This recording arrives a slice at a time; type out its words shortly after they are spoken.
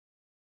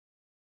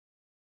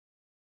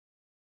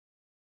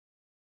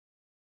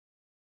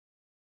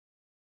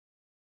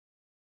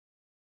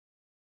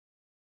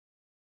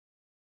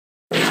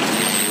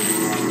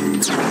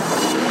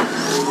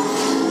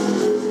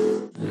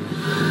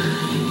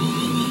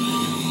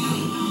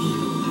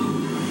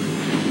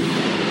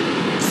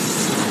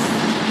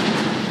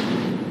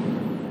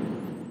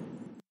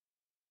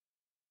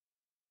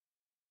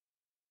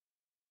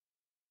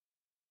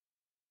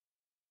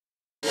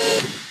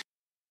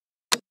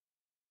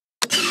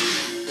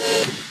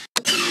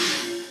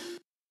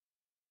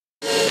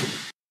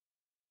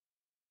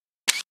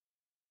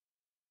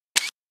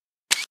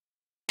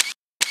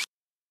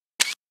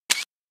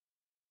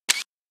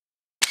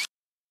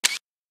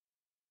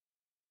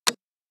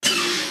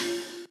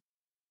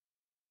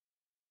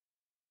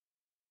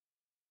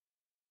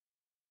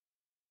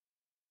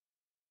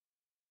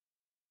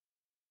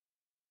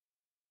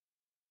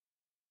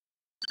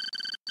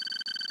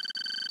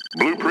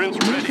Blueprints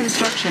New ready.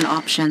 construction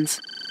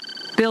options.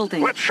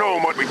 Building. Let's show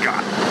them what we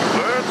got.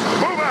 Let's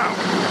move out.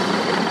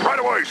 Right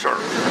away, sir.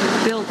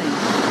 Building.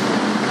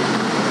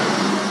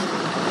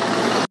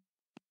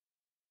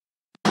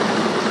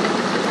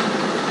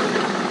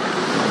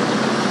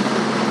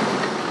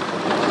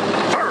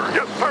 Sir,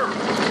 yes,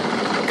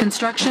 sir.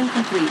 Construction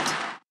complete.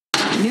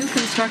 New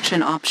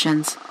construction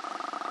options.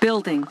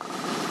 Building.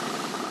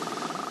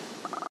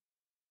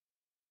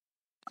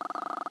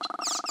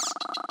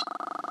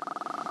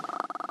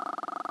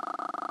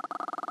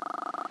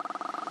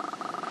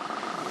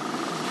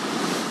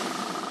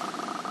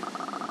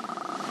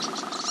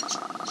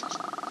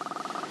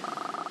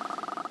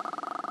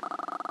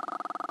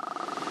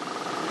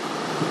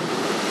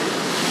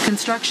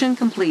 Construction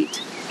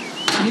complete.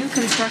 New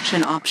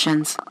construction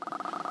options.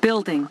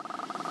 Building.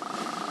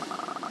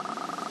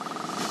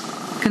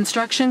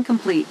 Construction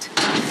complete.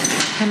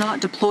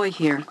 Cannot deploy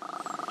here.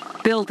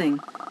 Building.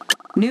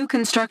 New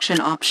construction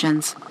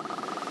options.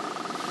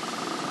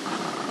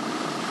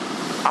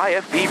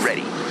 IFV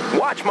ready.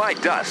 Watch my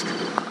dust.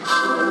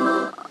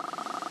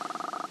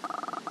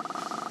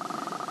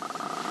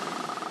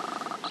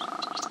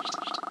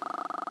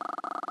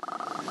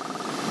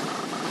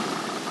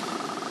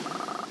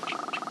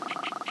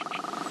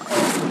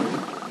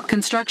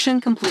 Construction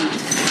complete.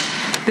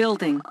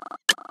 Building.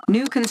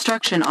 New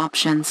construction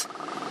options.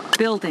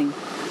 Building.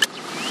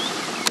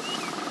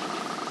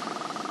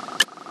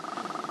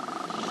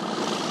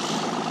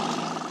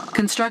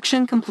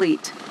 Construction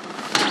complete.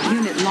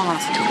 Unit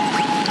lost.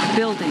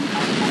 Building.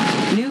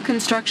 New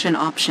construction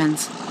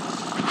options.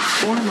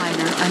 Ore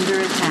miner under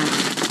attack.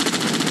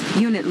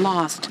 Unit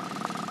lost.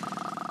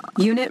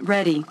 Unit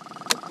ready.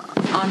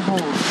 On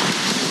hold.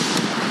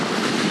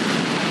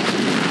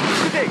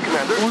 Good day,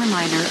 Commander. Ore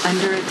miner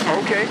under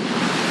attack. Okay.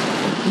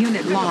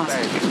 Unit lost.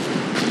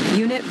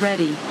 Unit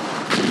ready.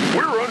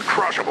 We're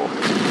uncrushable.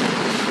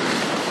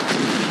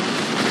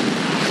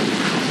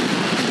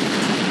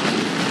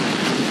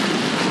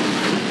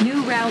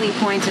 New rally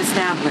point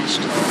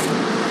established.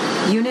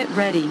 Unit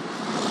ready.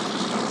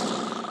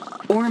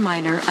 Ore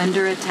miner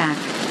under attack.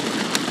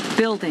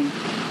 Building.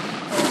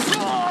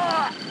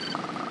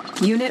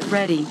 Unit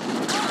ready.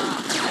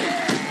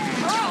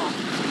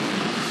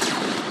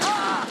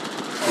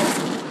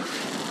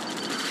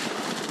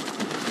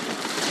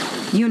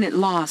 Unit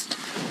lost.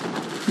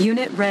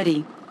 Unit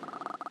ready.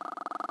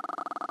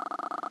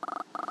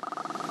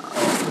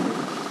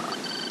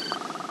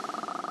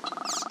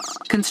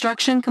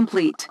 Construction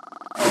complete.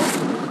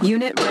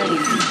 Unit ready.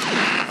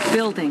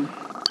 Building.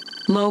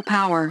 Low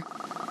power.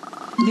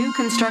 New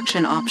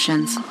construction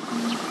options.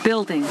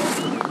 Building.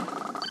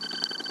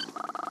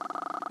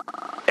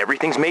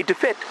 Everything's made to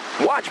fit.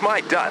 Watch my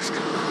dust.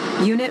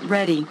 Unit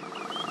ready.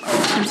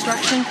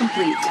 Construction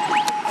complete.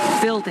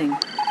 Building.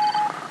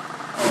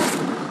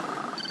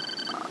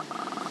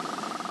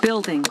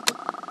 Building.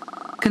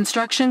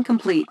 Construction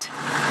complete.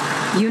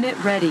 Unit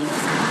ready.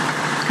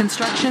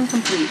 Construction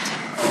complete.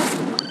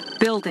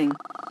 Building.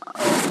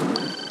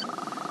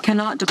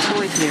 Cannot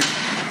deploy here.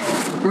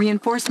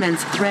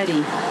 Reinforcements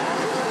ready.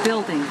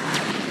 Building.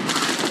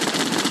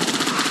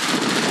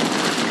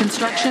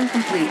 Construction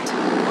complete.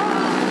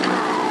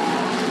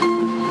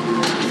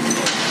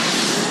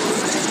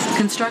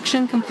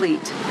 Construction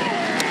complete.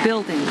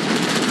 Building.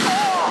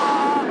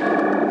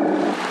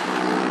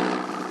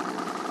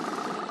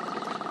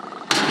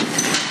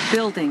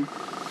 Building.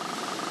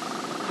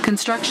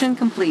 Construction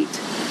complete.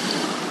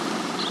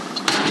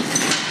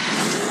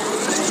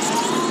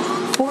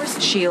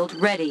 Force shield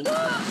ready.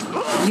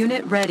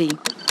 Unit ready.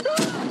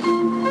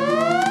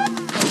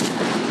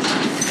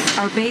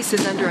 Our base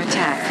is under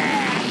attack.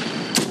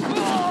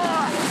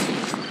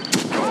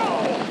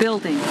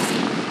 Building.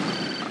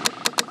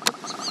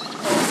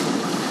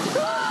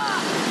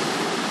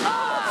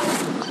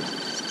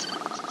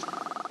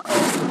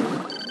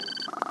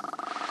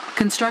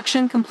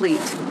 Construction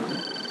complete.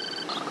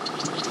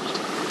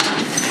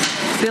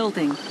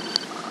 Building.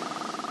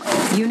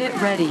 Unit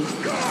ready.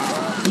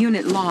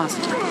 Unit lost.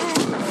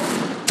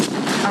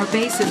 Our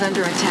base is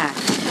under attack.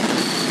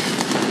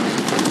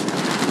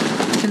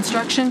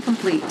 Construction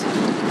complete.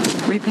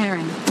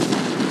 Repairing.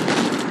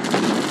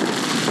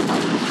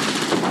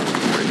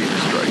 Ready to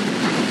strike.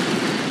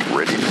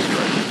 Ready to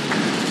strike.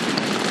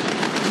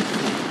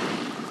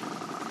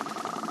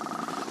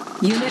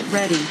 Unit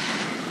ready.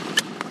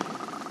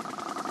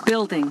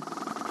 Building.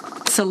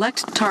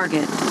 Select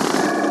target.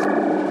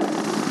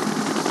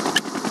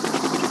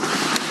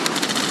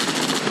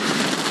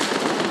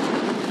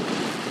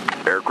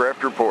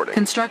 Aircraft reporting.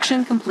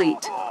 Construction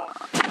complete.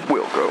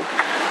 We'll go.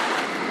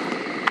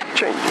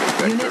 Changing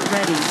vector. Unit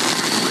ready.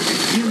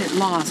 Unit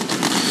lost.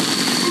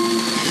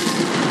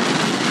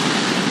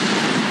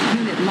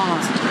 Unit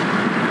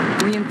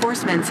lost.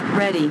 Reinforcements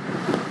ready.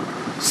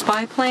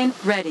 Spy plane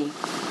ready.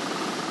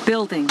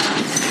 Building.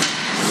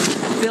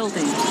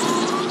 Building.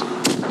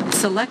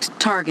 Select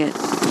target.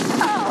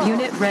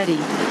 Unit ready.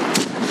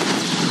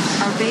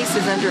 Our base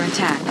is under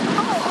attack.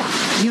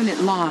 Unit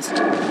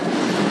lost.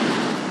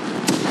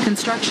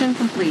 Construction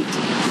complete.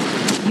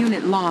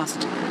 Unit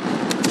lost.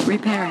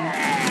 Repairing.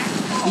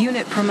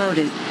 Unit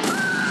promoted.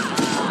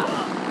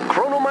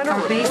 Chrono miner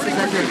Our base is reporting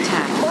for under duty.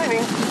 attack.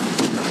 Mining.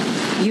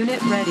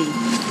 Unit ready.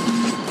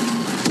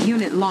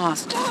 Unit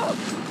lost.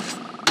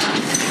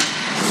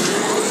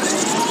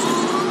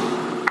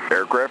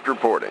 Aircraft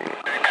reporting.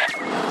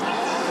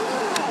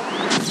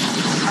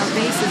 Our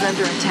base is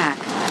under attack.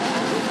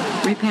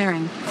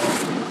 Repairing.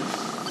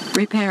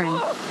 Repairing.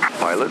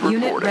 Pilot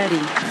Unit reporting.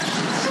 ready.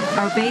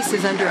 Our base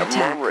is under Have them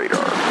attack. on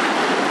radar.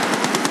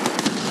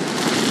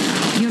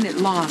 Unit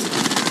lost.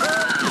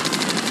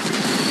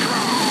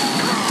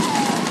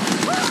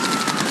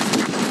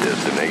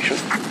 Destination.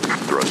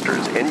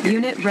 Thrusters engaged.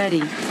 Unit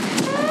ready.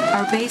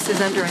 Our base is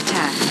under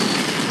attack.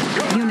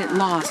 Unit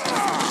lost.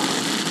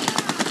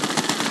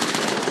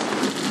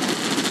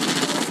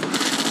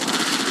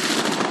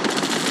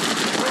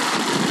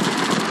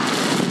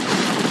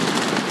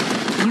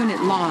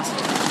 Unit lost.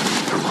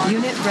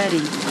 Unit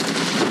ready.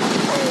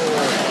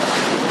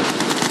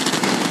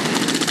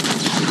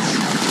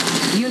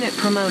 Unit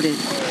promoted.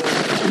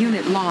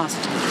 Unit lost.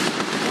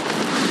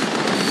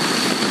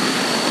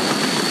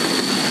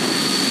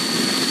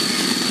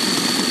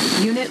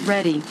 Unit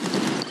ready.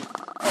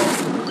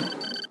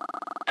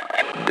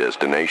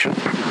 Destination.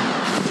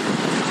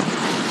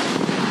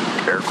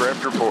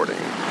 Aircraft reporting.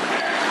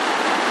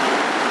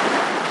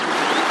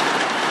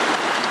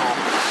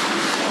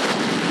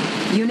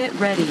 Unit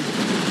ready.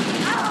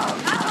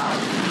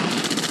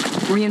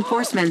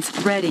 Reinforcements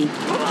ready.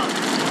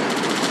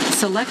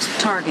 Select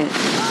target.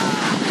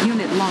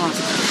 Unit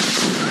lost.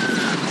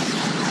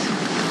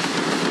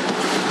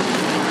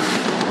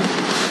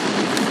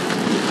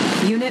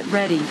 Unit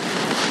ready.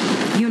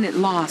 Unit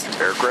lost.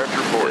 Aircraft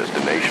report.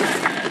 Destination.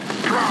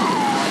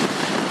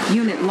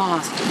 Unit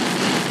lost.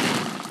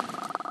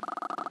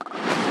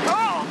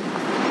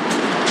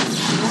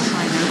 Ore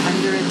miner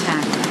under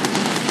attack.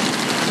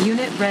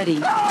 Unit ready.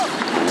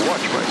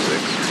 Watch my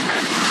 6.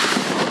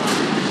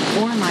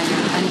 Ore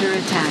miner under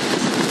attack.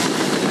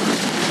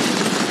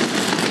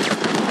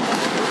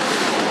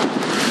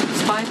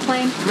 Spy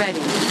plane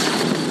ready.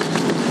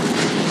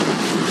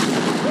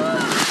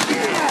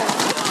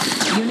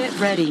 Unit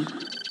ready.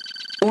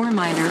 Ore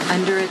miner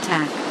under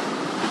attack.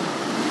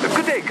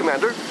 Good day,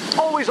 Commander.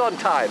 Always on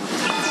time.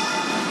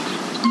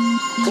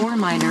 Ore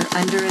miner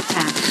under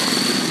attack.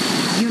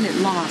 Unit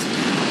lost.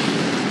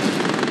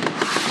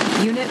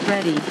 Unit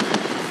ready.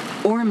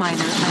 Ore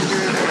miner under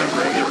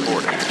attack.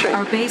 Reporting. Change.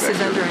 Our base is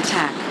under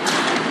attack.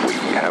 We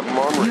have them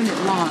on radar. Unit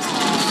lost.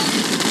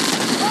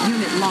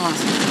 Unit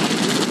lost.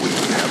 We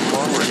have them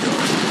on radar.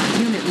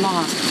 Unit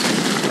lost.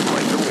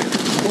 Like the wind.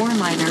 Ore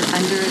miner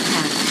under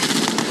attack.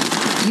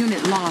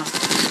 Unit lost.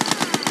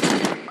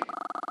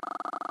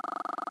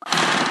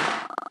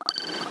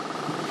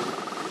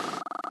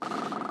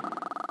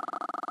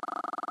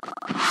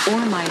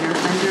 Ore miner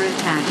under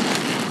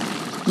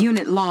attack.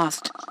 Unit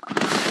lost.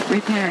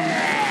 Repairing.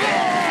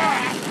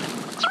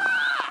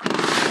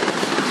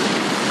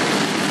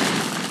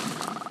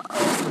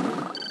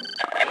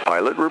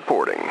 Pilot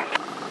reporting.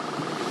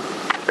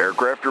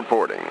 Aircraft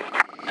reporting.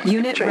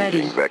 Unit ready.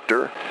 Changing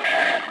vector.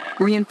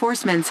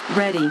 Reinforcements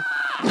ready.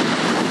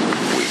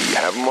 We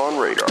have them on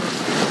radar.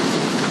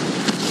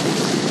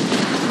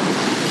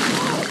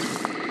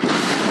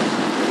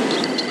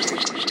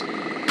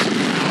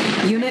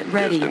 Unit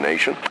ready.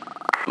 Destination.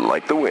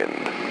 Like the wind.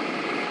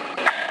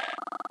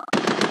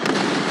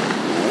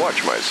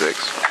 Watch my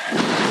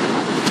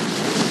 6.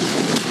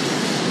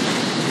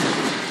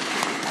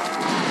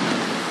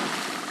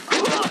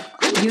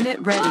 Unit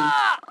ready.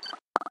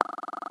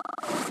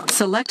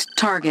 Select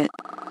target.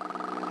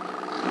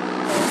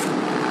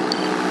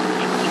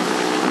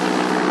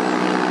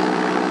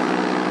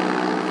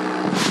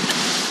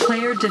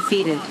 Player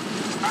defeated.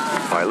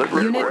 Pilot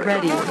Unit reporting.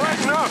 ready.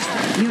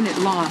 Unit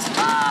lost.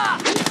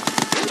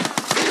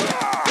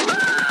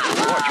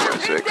 Watch my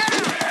 6.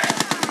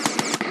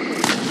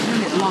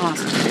 Unit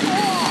lost.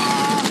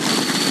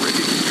 Ready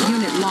to strike.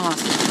 Unit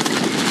lost.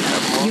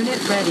 Have them on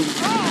Unit ready.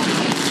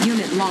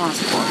 Unit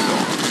lost. Locked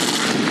on.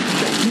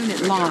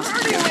 Unit lost.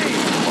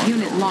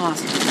 Unit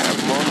lost. Have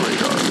them on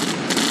radar.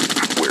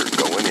 We're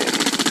going in.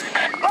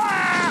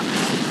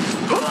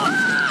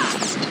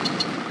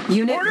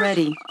 Unit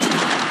ready.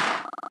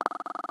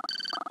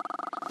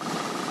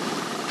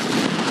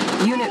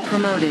 Unit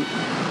promoted.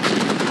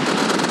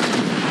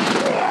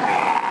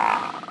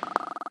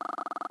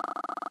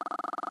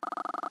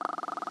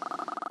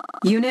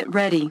 Unit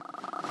ready.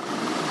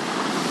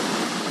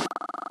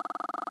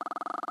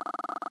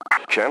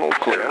 Channel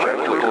clear.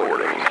 Channel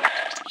reporting.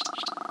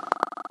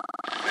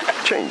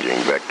 Changing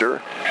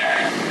vector.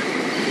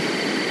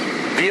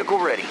 Vehicle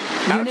ready.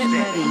 Unit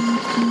ready.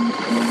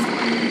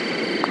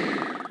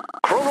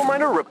 Chrono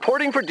miner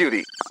reporting for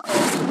duty.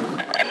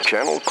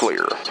 Channel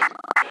clear.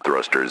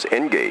 Thrusters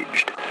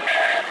engaged.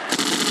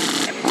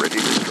 Ready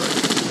to strike.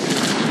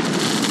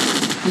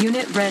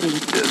 Unit ready.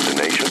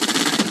 Destination.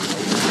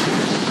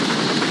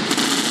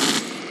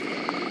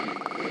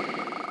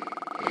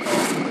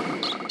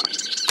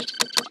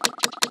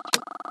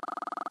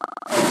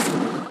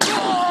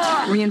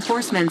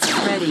 Reinforcements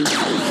ready.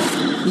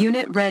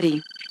 Unit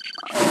ready.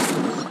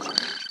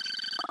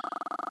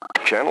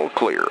 Channel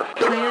clear.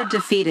 Player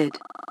defeated.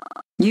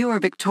 You are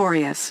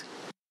victorious.